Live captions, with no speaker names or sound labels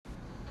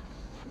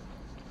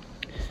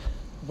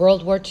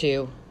World War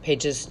II,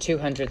 pages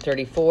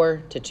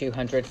 234 to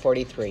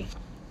 243.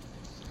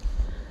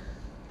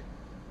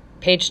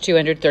 Page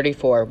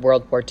 234,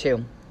 World War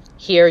II.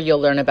 Here you'll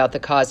learn about the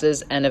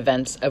causes and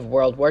events of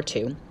World War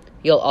II.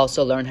 You'll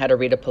also learn how to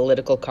read a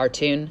political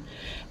cartoon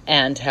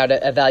and how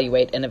to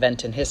evaluate an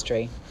event in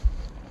history.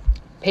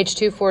 Page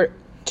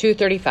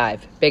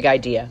 235, Big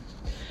Idea.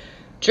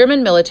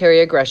 German military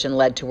aggression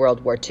led to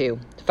World War II.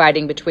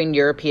 Fighting between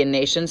European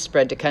nations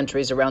spread to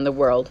countries around the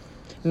world.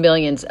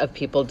 Millions of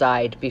people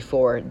died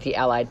before the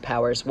Allied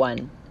powers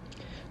won.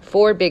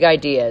 4 big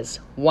ideas.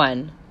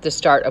 1, the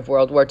start of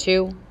World War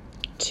II.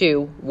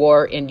 2,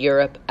 war in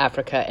Europe,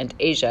 Africa, and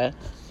Asia.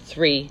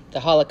 3,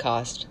 the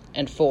Holocaust.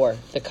 And 4,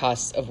 the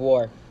costs of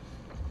war.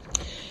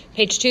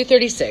 Page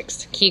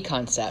 236, key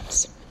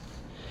concepts.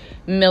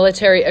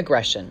 Military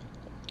aggression.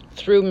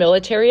 Through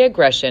military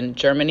aggression,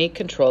 Germany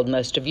controlled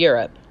most of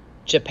Europe.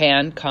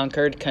 Japan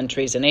conquered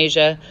countries in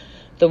Asia.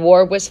 The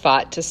war was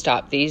fought to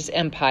stop these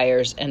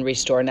empires and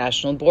restore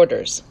national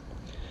borders.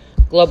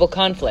 Global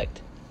conflict.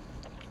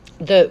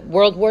 The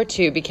World War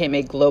II became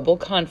a global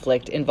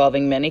conflict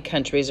involving many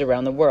countries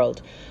around the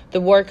world.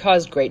 The war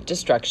caused great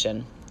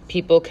destruction.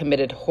 People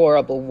committed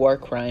horrible war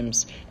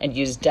crimes and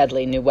used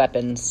deadly new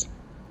weapons.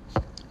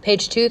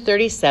 Page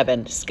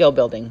 237, skill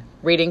building,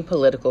 reading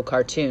political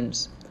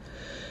cartoons.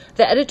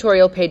 The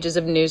editorial pages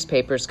of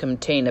newspapers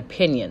contain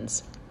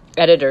opinions.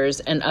 Editors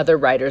and other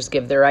writers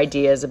give their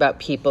ideas about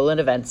people and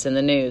events in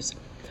the news.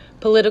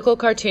 Political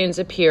cartoons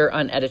appear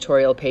on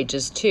editorial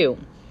pages too.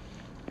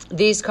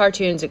 These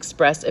cartoons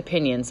express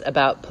opinions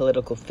about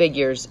political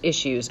figures,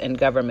 issues, and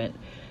government.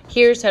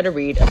 Here's how to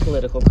read a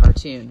political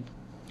cartoon.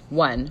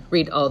 1,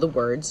 read all the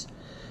words.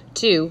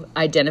 2,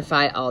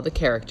 identify all the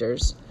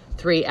characters.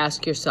 3,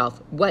 ask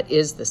yourself, what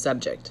is the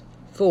subject?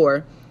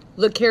 4,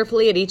 look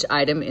carefully at each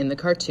item in the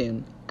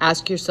cartoon.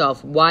 Ask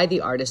yourself why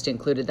the artist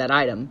included that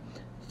item.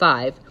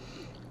 5,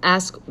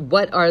 ask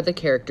what are the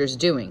characters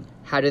doing?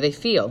 How do they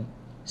feel?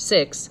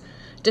 6,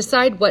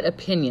 decide what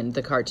opinion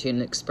the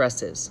cartoon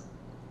expresses.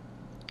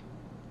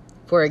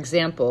 For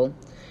example,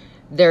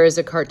 there is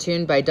a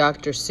cartoon by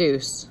Dr.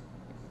 Seuss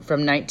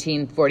from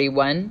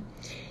 1941.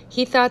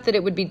 He thought that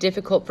it would be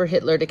difficult for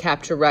Hitler to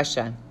capture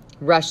Russia.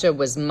 Russia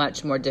was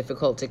much more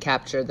difficult to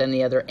capture than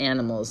the other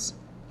animals,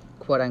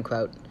 quote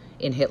unquote,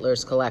 in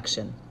Hitler's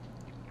collection.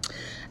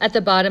 At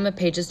the bottom of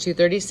pages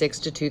 236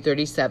 to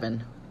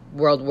 237,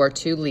 World War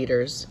II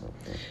leaders.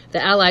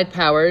 The Allied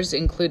powers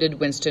included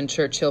Winston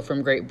Churchill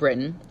from Great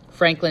Britain,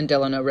 Franklin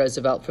Delano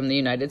Roosevelt from the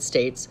United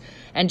States,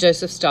 and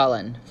Joseph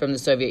Stalin from the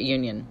Soviet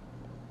Union.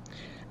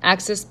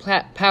 Axis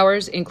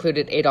powers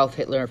included Adolf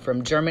Hitler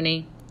from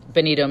Germany,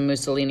 Benito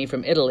Mussolini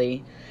from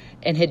Italy,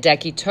 and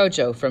Hideki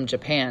Tojo from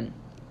Japan.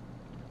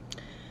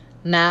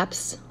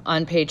 Maps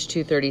on page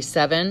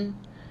 237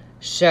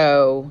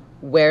 show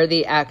where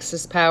the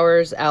Axis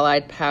powers,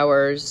 Allied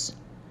powers,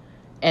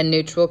 and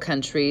neutral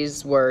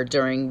countries were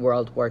during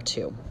World War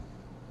II.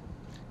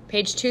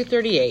 Page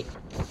 238,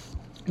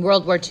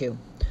 World War II.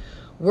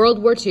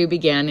 World War II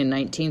began in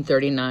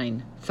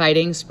 1939.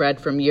 Fighting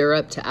spread from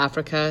Europe to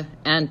Africa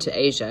and to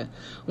Asia.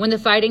 When the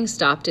fighting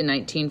stopped in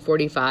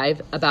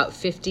 1945, about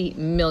 50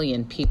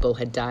 million people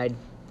had died.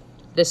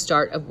 The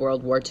start of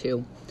World War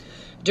II.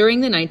 During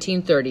the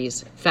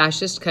 1930s,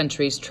 fascist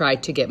countries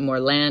tried to get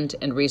more land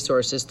and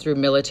resources through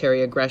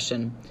military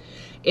aggression.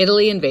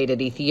 Italy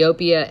invaded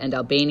Ethiopia and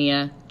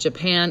Albania.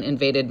 Japan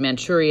invaded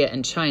Manchuria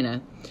and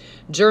China.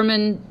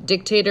 German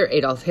dictator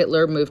Adolf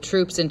Hitler moved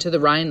troops into the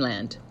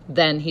Rhineland.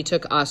 Then he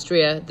took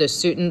Austria, the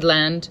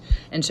Sudetenland,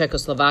 and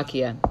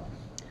Czechoslovakia.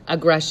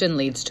 Aggression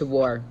leads to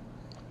war.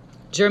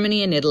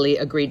 Germany and Italy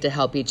agreed to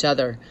help each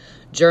other.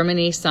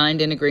 Germany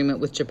signed an agreement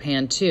with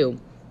Japan too.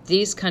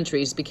 These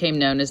countries became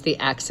known as the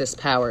Axis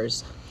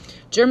powers.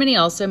 Germany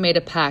also made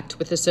a pact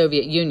with the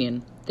Soviet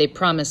Union. They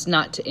promised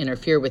not to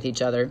interfere with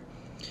each other.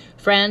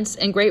 France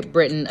and Great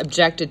Britain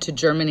objected to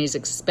Germany's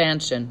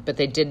expansion, but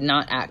they did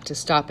not act to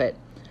stop it.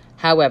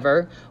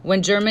 However,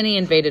 when Germany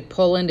invaded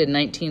Poland in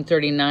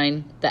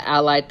 1939, the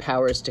Allied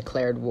powers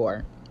declared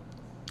war.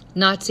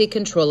 Nazi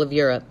control of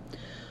Europe.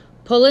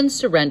 Poland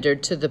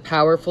surrendered to the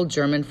powerful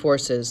German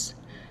forces.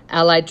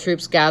 Allied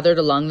troops gathered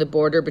along the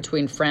border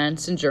between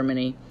France and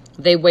Germany.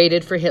 They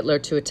waited for Hitler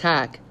to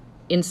attack.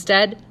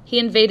 Instead, he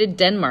invaded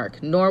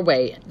Denmark,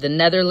 Norway, the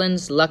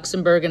Netherlands,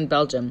 Luxembourg, and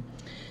Belgium.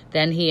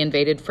 Then he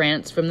invaded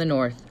France from the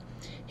north.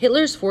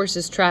 Hitler's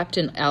forces trapped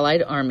an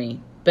Allied army,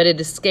 but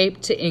it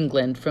escaped to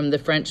England from the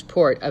French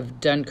port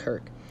of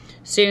Dunkirk.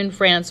 Soon,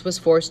 France was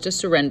forced to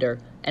surrender,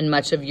 and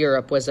much of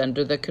Europe was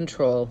under the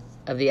control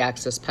of the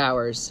Axis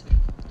powers.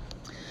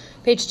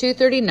 Page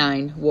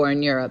 239, War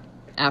in Europe,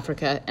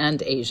 Africa,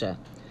 and Asia.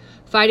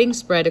 Fighting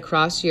spread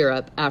across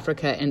Europe,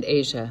 Africa, and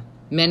Asia.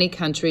 Many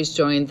countries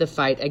joined the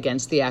fight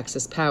against the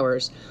Axis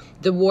powers.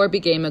 The war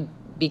became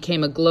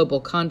a global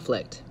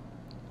conflict.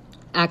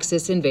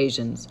 Axis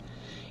invasions.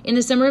 In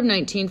the summer of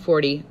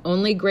 1940,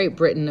 only Great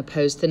Britain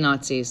opposed the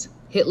Nazis.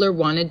 Hitler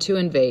wanted to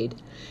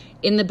invade.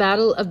 In the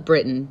Battle of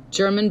Britain,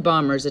 German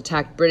bombers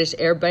attacked British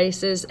air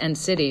bases and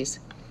cities.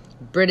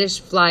 British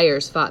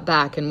flyers fought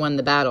back and won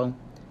the battle.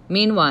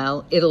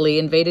 Meanwhile, Italy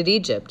invaded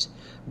Egypt.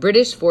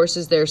 British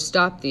forces there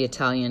stopped the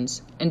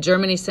Italians, and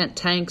Germany sent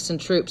tanks and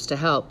troops to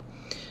help.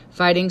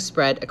 Fighting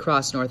spread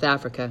across North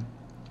Africa.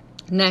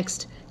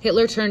 Next,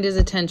 Hitler turned his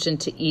attention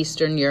to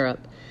Eastern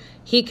Europe.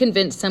 He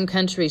convinced some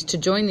countries to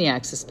join the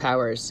Axis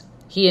powers.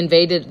 He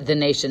invaded the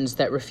nations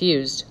that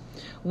refused.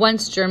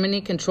 Once Germany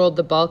controlled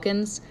the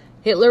Balkans,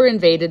 Hitler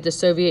invaded the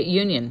Soviet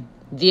Union.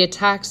 The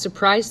attack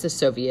surprised the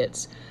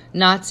Soviets.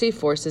 Nazi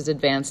forces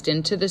advanced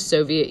into the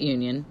Soviet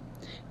Union.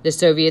 The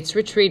Soviets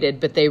retreated,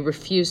 but they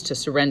refused to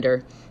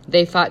surrender.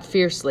 They fought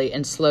fiercely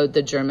and slowed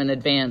the German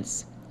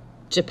advance.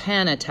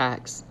 Japan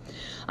attacks.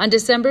 On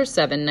December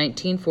 7,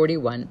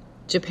 1941,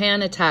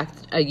 Japan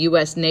attacked a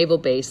U.S. naval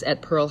base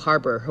at Pearl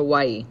Harbor,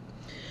 Hawaii.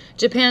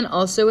 Japan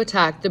also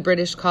attacked the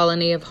British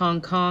colony of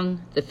Hong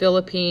Kong, the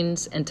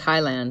Philippines, and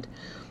Thailand.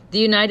 The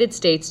United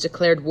States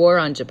declared war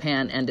on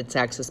Japan and its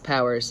Axis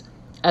powers.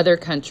 Other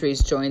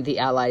countries joined the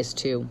Allies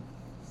too.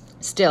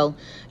 Still,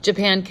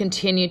 Japan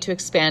continued to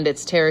expand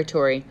its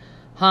territory.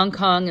 Hong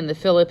Kong and the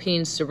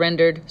Philippines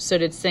surrendered, so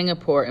did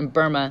Singapore and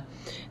Burma.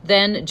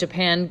 Then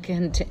Japan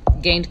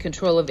gained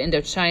control of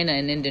Indochina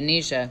and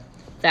Indonesia.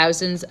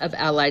 Thousands of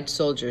Allied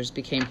soldiers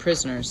became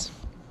prisoners.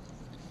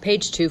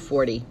 Page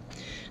 240.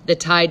 The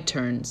tide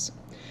turns.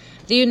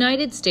 The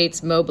United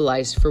States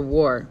mobilized for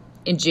war.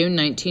 In June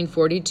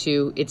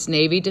 1942, its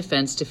Navy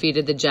defense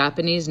defeated the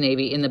Japanese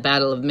Navy in the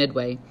Battle of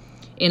Midway.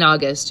 In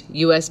August,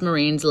 U.S.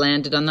 Marines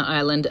landed on the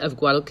island of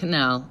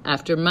Guadalcanal.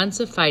 After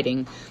months of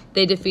fighting,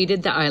 they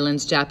defeated the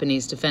island's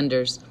Japanese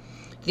defenders.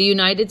 The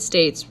United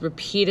States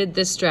repeated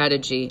this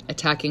strategy,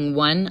 attacking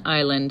one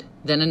island,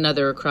 then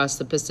another across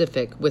the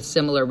Pacific, with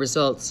similar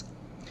results.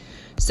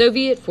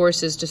 Soviet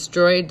forces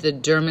destroyed the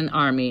German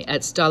army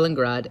at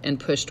Stalingrad and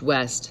pushed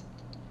west.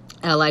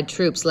 Allied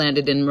troops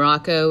landed in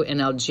Morocco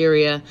and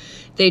Algeria.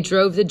 They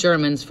drove the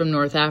Germans from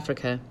North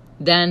Africa.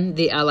 Then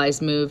the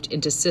Allies moved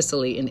into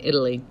Sicily and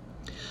Italy.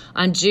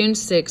 On June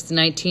 6,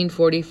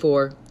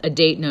 1944, a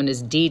date known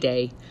as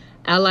D-Day,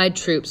 Allied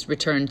troops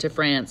returned to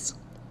France.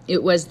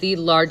 It was the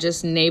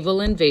largest naval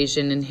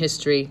invasion in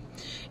history.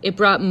 It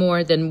brought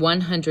more than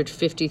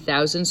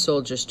 150,000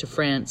 soldiers to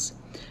France.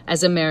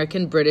 As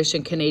American, British,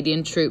 and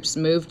Canadian troops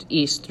moved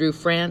east through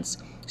France,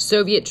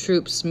 Soviet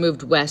troops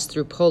moved west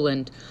through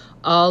Poland.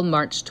 All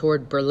marched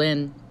toward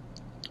Berlin.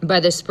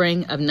 By the spring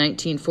of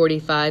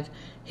 1945,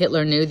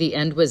 Hitler knew the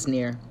end was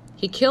near.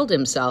 He killed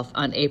himself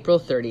on April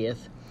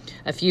 30th.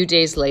 A few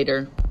days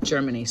later,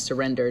 Germany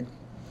surrendered.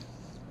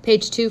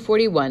 Page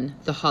 241,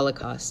 the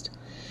Holocaust.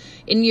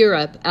 In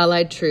Europe,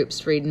 Allied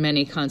troops freed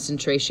many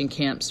concentration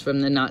camps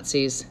from the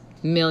Nazis.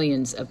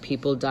 Millions of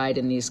people died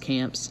in these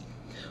camps.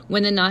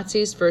 When the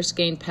Nazis first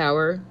gained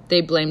power,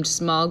 they blamed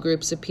small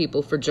groups of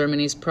people for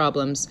Germany's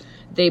problems.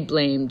 They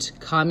blamed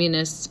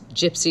communists,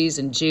 gypsies,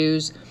 and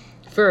Jews.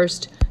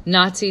 First,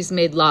 Nazis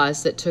made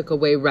laws that took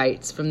away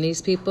rights from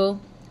these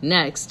people.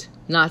 Next,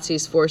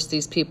 Nazis forced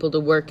these people to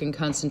work in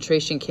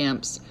concentration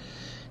camps.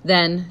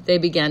 Then they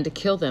began to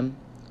kill them.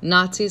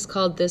 Nazis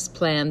called this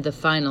plan the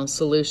final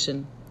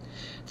solution.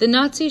 The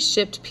Nazis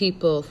shipped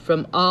people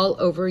from all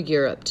over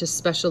Europe to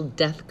special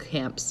death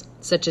camps,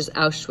 such as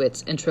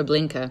Auschwitz and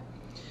Treblinka.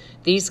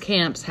 These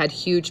camps had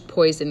huge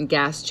poison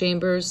gas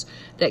chambers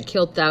that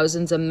killed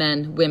thousands of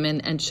men,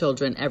 women, and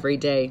children every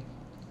day.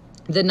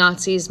 The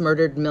Nazis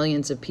murdered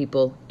millions of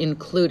people,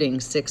 including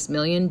 6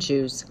 million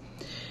Jews.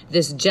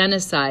 This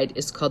genocide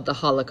is called the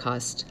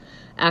Holocaust.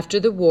 After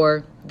the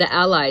war, the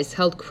Allies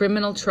held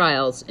criminal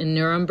trials in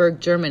Nuremberg,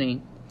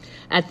 Germany.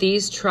 At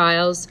these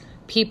trials,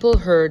 people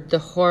heard the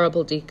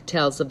horrible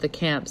details of the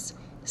camps.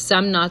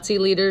 Some Nazi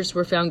leaders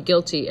were found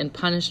guilty and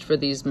punished for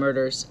these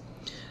murders.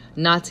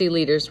 Nazi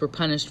leaders were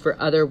punished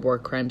for other war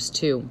crimes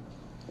too.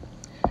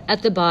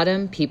 At the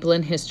bottom, people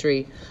in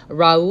history,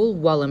 Raoul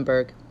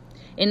Wallenberg.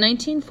 In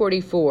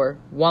 1944,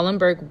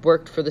 Wallenberg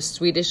worked for the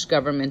Swedish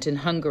government in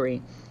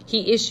Hungary.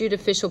 He issued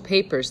official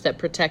papers that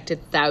protected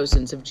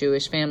thousands of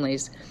Jewish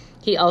families.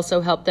 He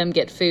also helped them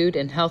get food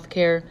and health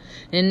care.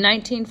 In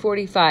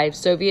 1945,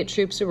 Soviet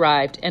troops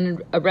arrived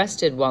and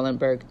arrested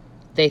Wallenberg.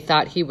 They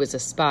thought he was a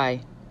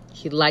spy.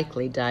 He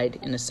likely died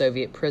in a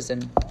Soviet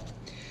prison.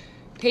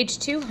 Page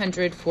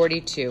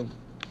 242.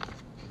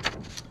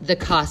 The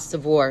costs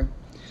of war.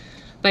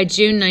 By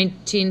June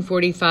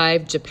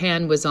 1945,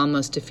 Japan was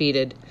almost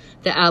defeated.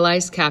 The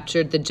Allies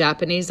captured the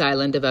Japanese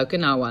island of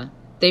Okinawa.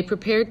 They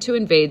prepared to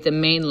invade the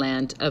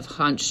mainland of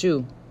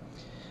Honshu.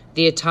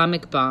 The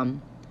atomic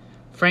bomb.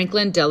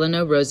 Franklin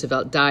Delano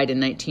Roosevelt died in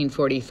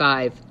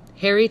 1945.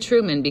 Harry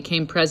Truman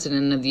became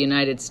president of the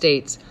United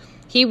States.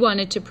 He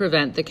wanted to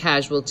prevent the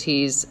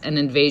casualties an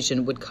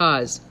invasion would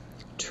cause.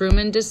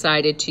 Truman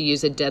decided to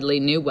use a deadly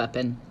new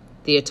weapon,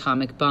 the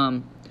atomic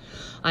bomb.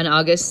 On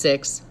August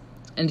 6,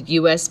 a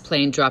U.S.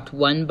 plane dropped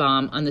one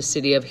bomb on the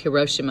city of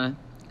Hiroshima.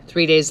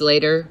 3 days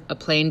later, a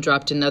plane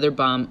dropped another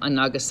bomb on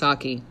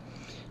Nagasaki.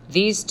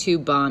 These two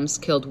bombs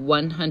killed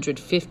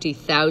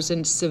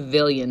 150,000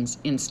 civilians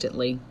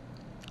instantly.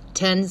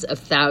 Tens of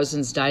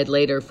thousands died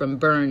later from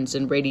burns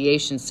and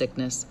radiation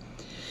sickness.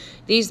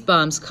 These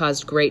bombs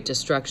caused great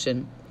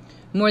destruction.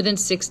 More than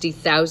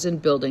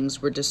 60,000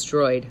 buildings were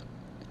destroyed.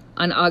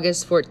 On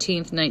August 14,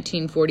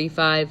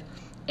 1945,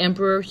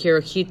 Emperor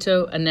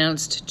Hirohito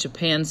announced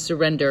Japan's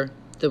surrender.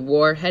 The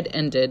war had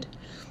ended,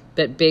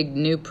 but big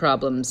new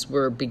problems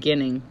were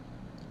beginning.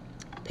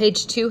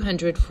 Page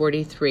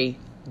 243,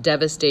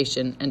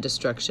 Devastation and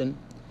Destruction.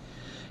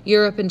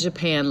 Europe and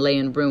Japan lay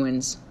in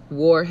ruins.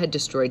 War had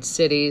destroyed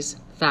cities,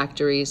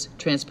 factories,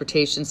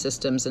 transportation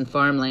systems, and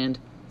farmland.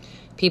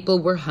 People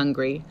were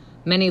hungry.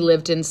 Many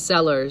lived in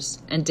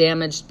cellars and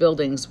damaged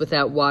buildings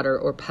without water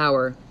or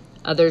power.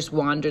 Others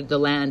wandered the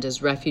land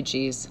as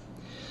refugees.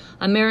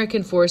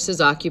 American forces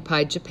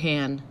occupied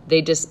Japan.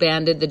 They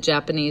disbanded the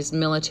Japanese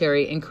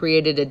military and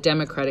created a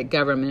democratic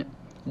government.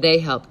 They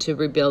helped to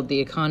rebuild the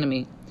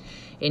economy.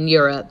 In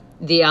Europe,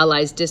 the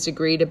Allies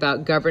disagreed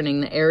about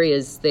governing the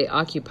areas they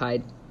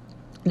occupied.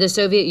 The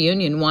Soviet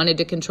Union wanted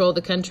to control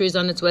the countries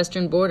on its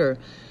western border.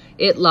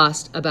 It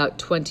lost about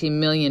 20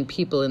 million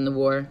people in the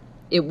war.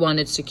 It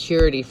wanted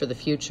security for the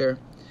future.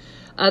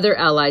 Other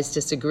allies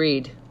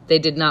disagreed. They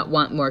did not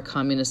want more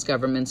communist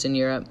governments in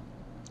Europe.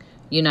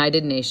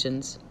 United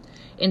Nations.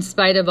 In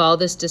spite of all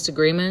this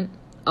disagreement,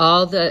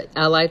 all the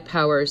Allied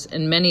powers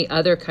and many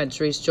other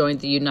countries joined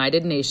the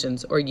United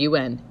Nations, or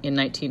UN, in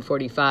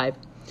 1945.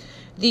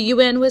 The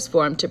UN was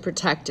formed to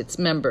protect its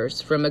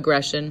members from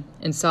aggression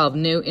and solve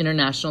new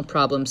international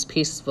problems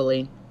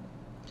peacefully.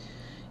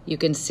 You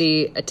can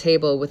see a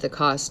table with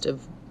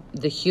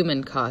the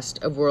human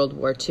cost of World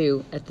War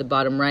II at the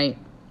bottom right.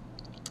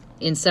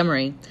 In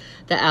summary,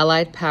 the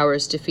Allied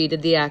powers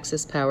defeated the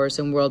Axis powers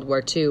in World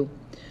War II.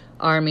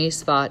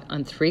 Armies fought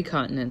on 3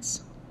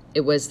 continents.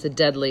 It was the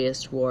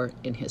deadliest war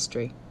in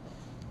history.